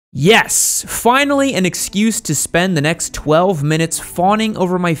Yes, finally an excuse to spend the next 12 minutes fawning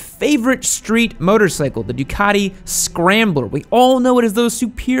over my favorite street motorcycle, the Ducati Scrambler. We all know it as the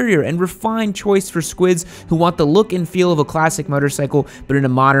superior and refined choice for squids who want the look and feel of a classic motorcycle, but in a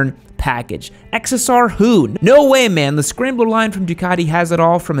modern package. XSR who? No way, man. The Scrambler line from Ducati has it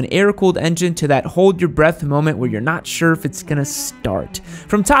all, from an air-cooled engine to that hold your breath moment where you're not sure if it's gonna start.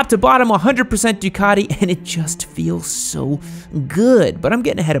 From top to bottom, 100% Ducati, and it just feels so good. But I'm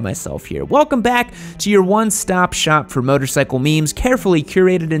getting ahead of myself here. Welcome back to your one-stop shop for motorcycle memes, carefully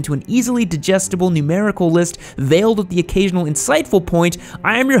curated into an easily digestible numerical list veiled with the occasional insightful point.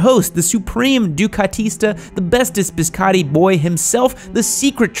 I am your host, the supreme Ducatista, the bestest biscotti boy himself, the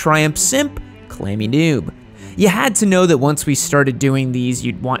secret triumph simp, Clammy Noob. You had to know that once we started doing these,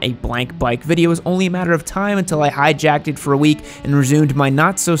 you'd want a blank bike video. It was only a matter of time until I hijacked it for a week and resumed my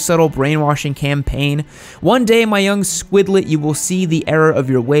not-so-subtle brainwashing campaign. One day, my young squidlet, you will see the error of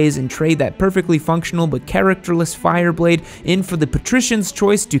your ways and trade that perfectly functional but characterless Fireblade in for the patrician's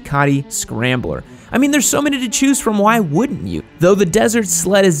choice Ducati Scrambler. I mean, there's so many to choose from, why wouldn't you? Though the desert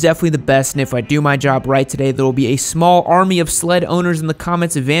sled is definitely the best, and if I do my job right today, there will be a small army of sled owners in the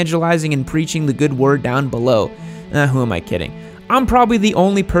comments evangelizing and preaching the good word down below. Who am I kidding? I'm probably the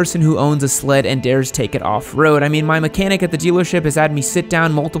only person who owns a sled and dares take it off-road. I mean, my mechanic at the dealership has had me sit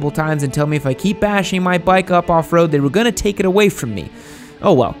down multiple times and tell me if I keep bashing my bike up off-road, they were gonna take it away from me.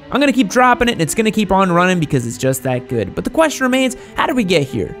 Oh well, I'm gonna keep dropping it and it's gonna keep on running because it's just that good. But the question remains, how did we get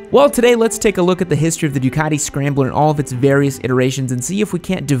here? Well, today let's take a look at the history of the Ducati Scrambler and all of its various iterations and see if we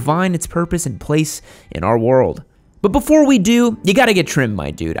can't divine its purpose and place in our world. But before we do, you gotta get trimmed,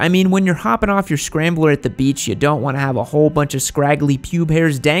 my dude. I mean, when you're hopping off your Scrambler at the beach, you don't want to have a whole bunch of scraggly pube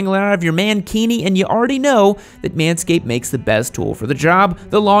hairs dangling out of your mankini, and you already know that Manscaped makes the best tool for the job,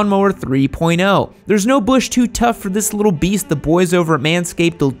 the Lawnmower 3.0. There's no bush too tough for this little beast. The boys over at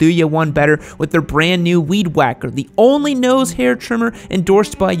Manscaped will do you one better with their brand new Weed Whacker, the only nose hair trimmer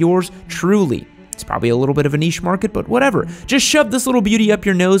endorsed by yours truly. It's probably a little bit of a niche market, but whatever. Just shove this little beauty up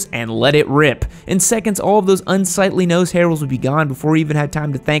your nose and let it rip. In seconds, all of those unsightly nose hairs will be gone before you even have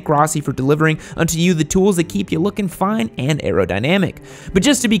time to thank Rossi for delivering unto you the tools that keep you looking fine and aerodynamic. But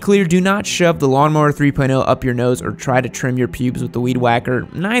just to be clear, do not shove the Lawnmower 3.0 up your nose or try to trim your pubes with the Weed Whacker.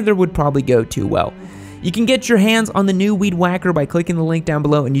 Neither would probably go too well. You can get your hands on the new Weed Whacker by clicking the link down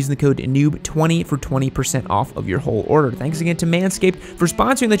below and using the code NOOB20 for 20% off of your whole order. Thanks again to Manscaped for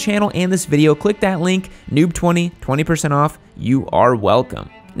sponsoring the channel and this video. Click that link, NOOB20, 20% off. You are welcome.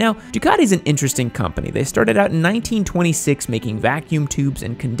 Now, Ducati's an interesting company. They started out in 1926 making vacuum tubes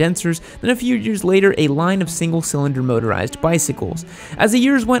and condensers, then a few years later a line of single-cylinder motorized bicycles. As the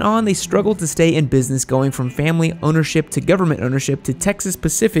years went on, they struggled to stay in business, going from family ownership to government ownership to Texas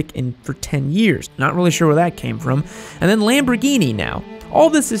Pacific for 10 years. Not really sure where that came from. And then Lamborghini now. All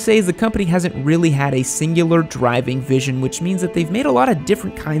this to say is the company hasn't really had a singular driving vision, which means that they've made a lot of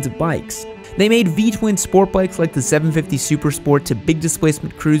different kinds of bikes. They made V-twin sport bikes like the 750 Super Sport to big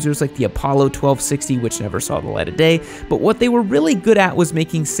displacement cruisers like the Apollo 1260, which never saw the light of day, but what they were really good at was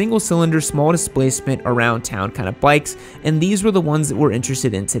making single-cylinder, small displacement, around town kind of bikes, and these were the ones that we're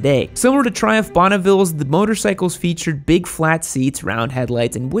interested in today. Similar to Triumph Bonneville's, the motorcycles featured big flat seats, round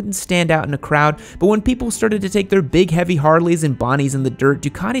headlights, and wouldn't stand out in a crowd, but when people started to take their big heavy Harleys and Bonnies in the dirt,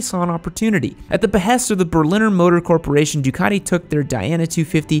 Ducati saw an opportunity. At the behest of the Berliner Motor Corporation, Ducati took their Diana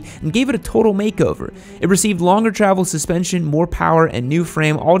 250 and gave it a total makeover. It received longer travel suspension, more power, and new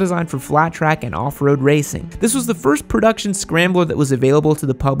frame, all designed for flat track and off-road racing. This was the first production Scrambler that was available to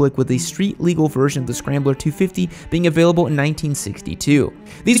the public, with a street-legal version of the Scrambler 250 being available in 1962.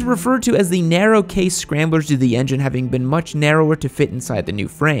 These are referred to as the narrow-case Scramblers due to the engine having been much narrower to fit inside the new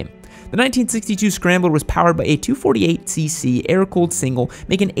frame. The 1962 Scrambler was powered by a 248cc air-cooled single,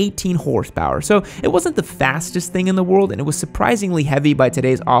 making 18 horsepower, so it wasn't the fastest thing in the world, and it was surprisingly heavy by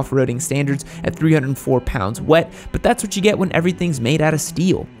today's off-roading standards at 304 pounds wet, but that's what you get when everything's made out of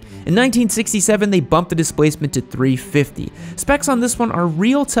steel. In 1967, they bumped the displacement to 350. Specs on this one are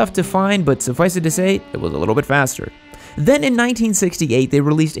real tough to find, but suffice it to say, it was a little bit faster. Then in 1968, they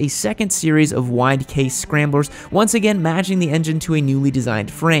released a second series of wide-case Scramblers, once again matching the engine to a newly designed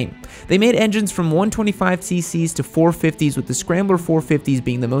frame. They made engines from 125cc's to 450s, with the Scrambler 450s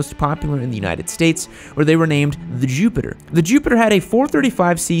being the most popular in the United States, where they were named the Jupiter. The Jupiter had a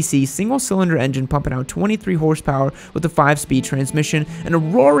 435cc single-cylinder engine pumping out 23 horsepower with a 5-speed transmission and a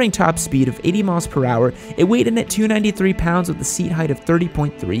roaring top speed of 80 miles per hour. It weighed in at 293 pounds with a seat height of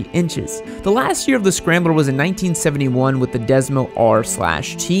 30.3 inches. The last year of the Scrambler was in 1971 with the Desmo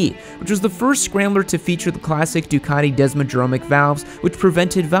R/T, which was the first Scrambler to feature the classic Ducati desmodromic valves, which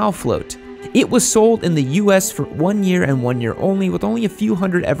prevented valve float. It was sold in the US for 1 year and 1 year only, with only a few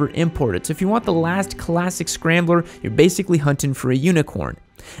hundred ever imported, so if you want the last classic Scrambler, you're basically hunting for a unicorn.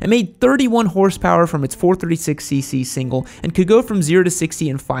 It made 31 horsepower from its 436cc single and could go from 0 to 60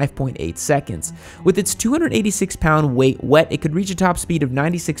 in 5.8 seconds. With its 286-pound weight wet, it could reach a top speed of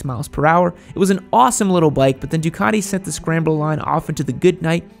 96 miles per hour. It was an awesome little bike, but then Ducati sent the Scrambler line off into the good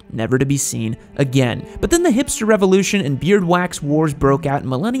night, never to be seen again. But then the hipster revolution and beard wax wars broke out,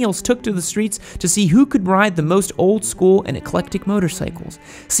 and millennials took to the streets to see who could ride the most old school and eclectic motorcycles.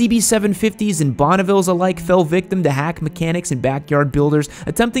 CB750s and Bonnevilles alike fell victim to hack mechanics and backyard builders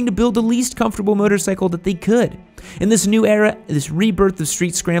attempting to build the least comfortable motorcycle that they could. In this new era, this rebirth of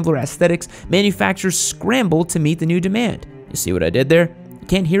street scrambler aesthetics, manufacturers scrambled to meet the new demand. You see what I did there? You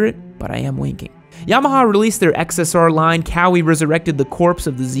can't hear it, but I am winking. Yamaha released their XSR line, Cowie resurrected the corpse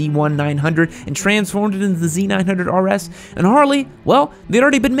of the Z1900 and transformed it into the Z900 RS, and Harley, well, they'd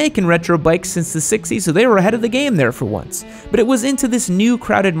already been making retro bikes since the 60s, so they were ahead of the game there for once. But it was into this new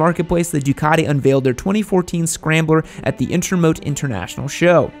crowded marketplace that Ducati unveiled their 2014 Scrambler at the Intermote International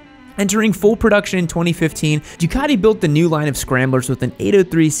Show. Entering full production in 2015, Ducati built the new line of Scramblers with an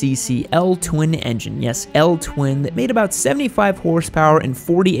 803cc L-twin engine, yes, L-twin, that made about 75 horsepower and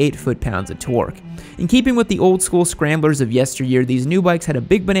 48 foot-pounds of torque. In keeping with the old school Scramblers of yesteryear, these new bikes had a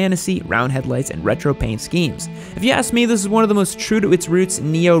big banana seat, round headlights, and retro paint schemes. If you ask me, this is one of the most true to its roots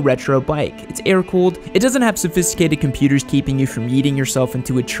neo-retro bike. It's air-cooled, it doesn't have sophisticated computers keeping you from yeeting yourself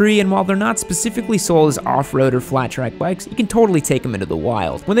into a tree, and while they're not specifically sold as off-road or flat-track bikes, you can totally take them into the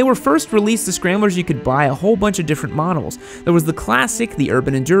wild. When they were first released, the Scramblers, you could buy a whole bunch of different models. There was the Classic, the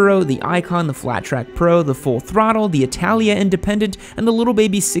Urban Enduro, the Icon, the Flat Track Pro, the Full Throttle, the Italia Independent, and the little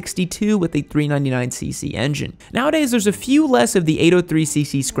baby 62 with a 399cc engine. Nowadays, there's a few less of the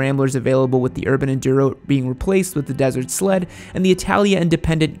 803cc Scramblers available, with the Urban Enduro being replaced with the Desert Sled, and the Italia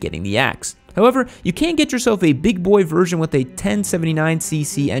Independent getting the axe. However, you can get yourself a big boy version with a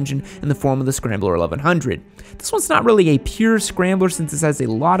 1079cc engine in the form of the Scrambler 1100. This one's not really a pure Scrambler since it has a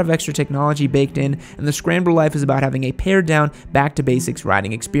lot of extra technology baked in, and the Scrambler life is about having a pared down, back to basics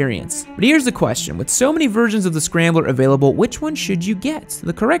riding experience. But here's the question, with so many versions of the Scrambler available, which one should you get?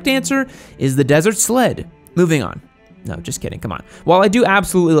 The correct answer is the Desert Sled. Moving on. No, just kidding, come on. While I do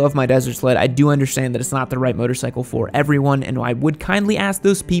absolutely love my Desert Sled, I do understand that it's not the right motorcycle for everyone, and I would kindly ask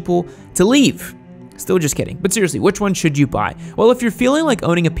those people to leave. Still just kidding. But seriously, which one should you buy? Well, if you're feeling like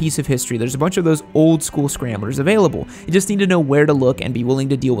owning a piece of history, there's a bunch of those old school Scramblers available. You just need to know where to look and be willing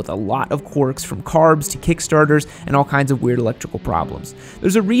to deal with a lot of quirks, from carbs to kickstarters and all kinds of weird electrical problems.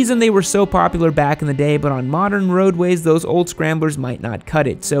 There's a reason they were so popular back in the day, but on modern roadways, those old Scramblers might not cut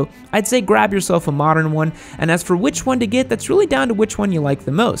it. So I'd say grab yourself a modern one, and as for which one to get, that's really down to which one you like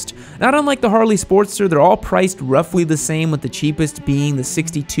the most. Not unlike the Harley Sportster, they're all priced roughly the same, with the cheapest being the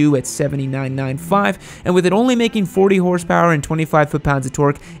 62 at $79.95. And with it only making 40 horsepower and 25 foot-pounds of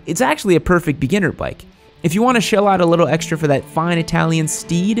torque, it's actually a perfect beginner bike. If you want to shell out a little extra for that fine Italian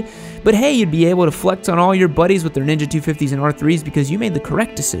steed, but hey, you'd be able to flex on all your buddies with their Ninja 250s and R3s because you made the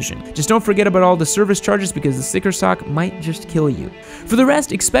correct decision. Just don't forget about all the service charges, because the sticker shock might just kill you. For the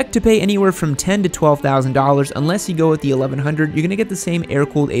rest, expect to pay anywhere from $10,000 to $12,000. Unless you go with the 1100, you're going to get the same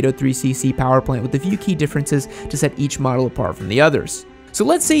air-cooled 803cc power plant with a few key differences to set each model apart from the others. So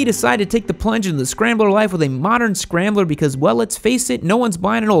let's say you decide to take the plunge into the Scrambler life with a modern Scrambler because, well, let's face it, no one's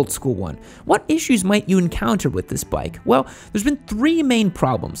buying an old school one. What issues might you encounter with this bike? Well, there's been three main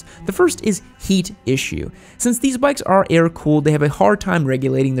problems. The first is heat issue. Since these bikes are air-cooled, they have a hard time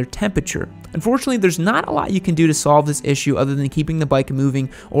regulating their temperature. Unfortunately, there's not a lot you can do to solve this issue other than keeping the bike moving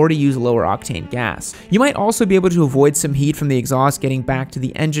or to use lower octane gas. You might also be able to avoid some heat from the exhaust getting back to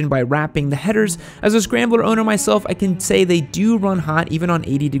the engine by wrapping the headers. As a Scrambler owner myself, I can say they do run hot even on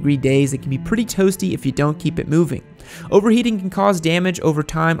 80-degree days. It can be pretty toasty if you don't keep it moving. Overheating can cause damage over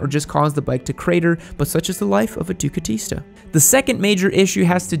time or just cause the bike to crater, but such is the life of a Ducatista. The second major issue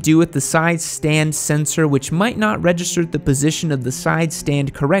has to do with the side stand sensor, which might not register the position of the side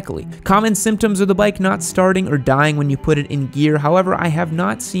stand correctly. Common symptoms of the bike not starting or dying when you put it in gear. However, I have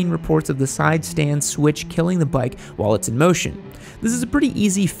not seen reports of the side stand switch killing the bike while it's in motion. This is a pretty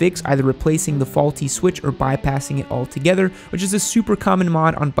easy fix, either replacing the faulty switch or bypassing it altogether, which is a super common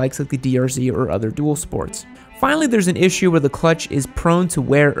mod on bikes like the DRZ or other dual sports. Finally, there's an issue where the clutch is prone to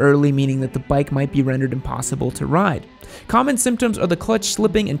wear early, meaning that the bike might be rendered impossible to ride. Common symptoms are the clutch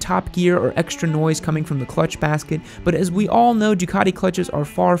slipping in top gear or extra noise coming from the clutch basket, but as we all know, Ducati clutches are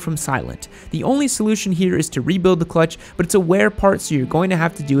far from silent. The only solution here is to rebuild the clutch, but it's a wear part, so you're going to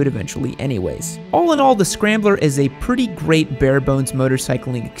have to do it eventually anyways. All in all, the Scrambler is a pretty great bare-bones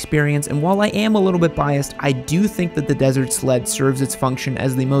motorcycling experience, and while I am a little bit biased, I do think that the Desert Sled serves its function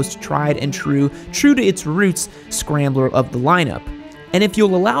as the most tried and true to its roots, Scrambler of the lineup. And if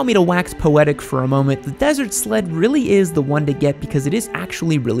you'll allow me to wax poetic for a moment, the Desert Sled really is the one to get because it is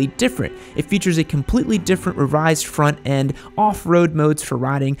actually really different. It features a completely different revised front end, off-road modes for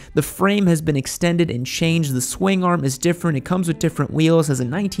riding, the frame has been extended and changed, the swing arm is different, it comes with different wheels, has a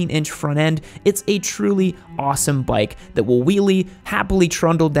 19-inch front end. It's a truly awesome bike that will wheelie, happily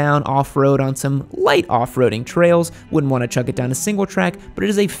trundle down off-road on some light off-roading trails. Wouldn't want to chuck it down a single track, but it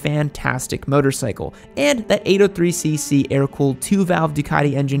is a fantastic motorcycle. And that 803cc air-cooled 2-valve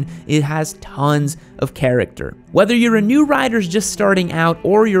Ducati engine, it has tons of character. Whether you're a new rider just starting out,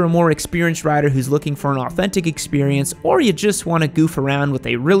 or you're a more experienced rider who's looking for an authentic experience, or you just want to goof around with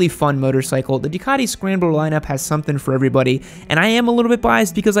a really fun motorcycle, the Ducati Scrambler lineup has something for everybody, and I am a little bit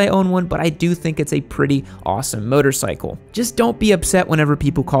biased because I own one, but I do think it's a pretty awesome motorcycle. Just don't be upset whenever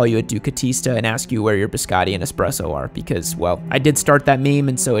people call you a Ducatista and ask you where your Biscotti and Espresso are, because, well, I did start that meme,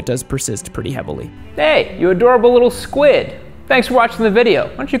 and so it does persist pretty heavily. Hey, you adorable little squid! Thanks for watching the video.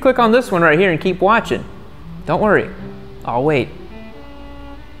 Why don't you click on this one right here and keep watching? Don't worry, I'll wait.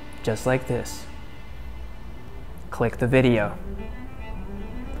 Just like this. Click the video.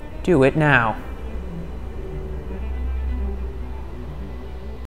 Do it now.